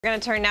We're going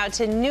to turn now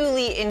to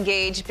newly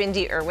engaged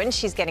Bindi Irwin.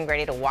 She's getting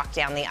ready to walk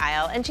down the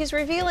aisle, and she's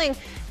revealing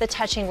the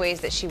touching ways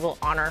that she will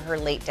honor her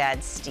late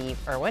dad, Steve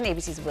Irwin.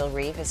 ABC's Will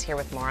Reeve is here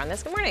with more on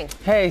this. Good morning.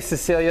 Hey,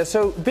 Cecilia.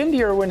 So Bindi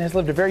Irwin has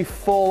lived a very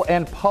full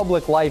and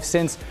public life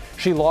since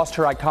she lost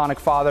her iconic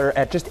father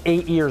at just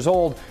 8 years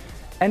old.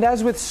 And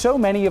as with so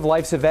many of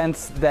life's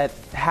events that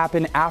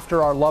happen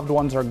after our loved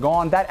ones are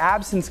gone, that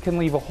absence can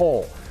leave a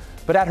hole.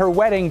 But at her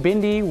wedding,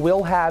 Bindi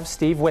will have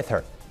Steve with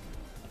her.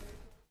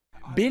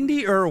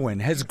 Bindi Irwin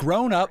has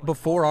grown up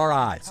before our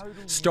eyes,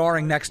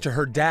 starring next to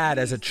her dad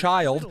as a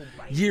child,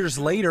 years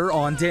later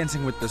on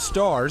Dancing with the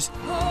Stars.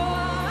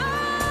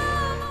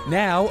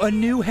 Now a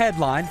new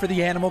headline for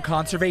the animal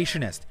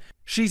conservationist.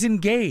 She's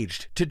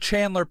engaged to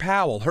Chandler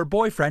Powell, her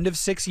boyfriend of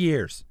 6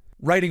 years.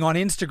 Writing on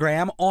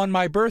Instagram, "On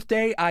my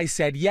birthday, I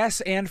said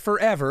yes and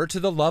forever to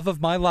the love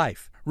of my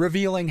life,"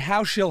 revealing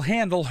how she'll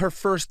handle her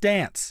first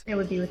dance. It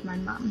would be with my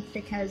mum,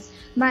 because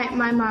my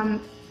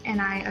mum and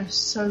I are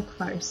so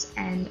close,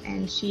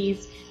 and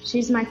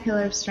she's my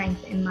pillar of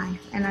strength in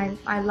life, and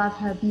I love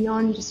her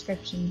beyond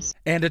descriptions.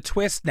 And a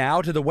twist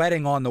now to the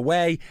wedding on the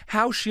way,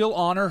 how she'll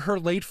honor her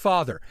late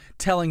father,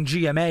 telling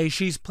GMA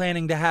she's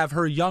planning to have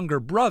her younger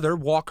brother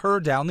walk her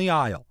down the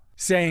aisle.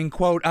 Saying,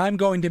 quote, "I'm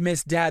going to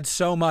miss Dad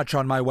so much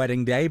on my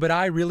wedding day, but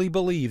I really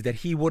believe that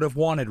he would have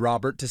wanted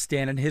Robert to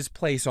stand in his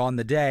place on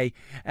the day,"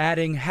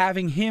 adding,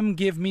 "having him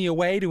give me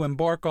away to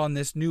embark on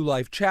this new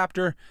life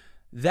chapter,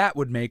 that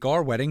would make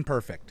our wedding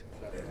perfect."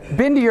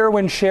 Bindi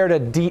Irwin shared a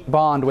deep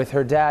bond with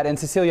her dad, and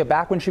Cecilia,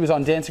 back when she was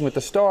on Dancing with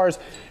the Stars,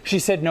 she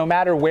said, "No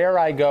matter where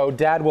I go,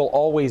 Dad will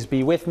always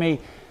be with me,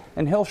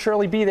 and he'll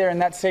surely be there in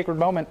that sacred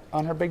moment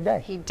on her big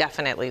day." He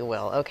definitely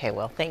will. Okay,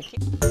 Will, thank you.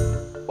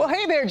 Well,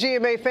 hey there,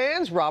 GMA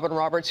fans. Robin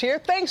Roberts here.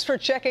 Thanks for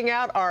checking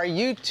out our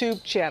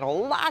YouTube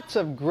channel. Lots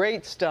of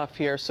great stuff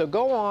here. So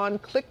go on,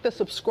 click the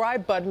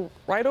subscribe button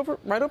right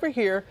over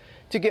here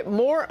to get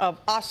more of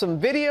awesome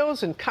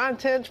videos and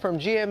content from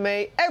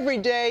GMA every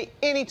day,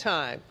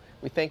 anytime.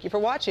 We thank you for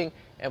watching,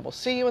 and we'll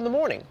see you in the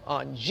morning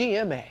on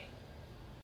GMA.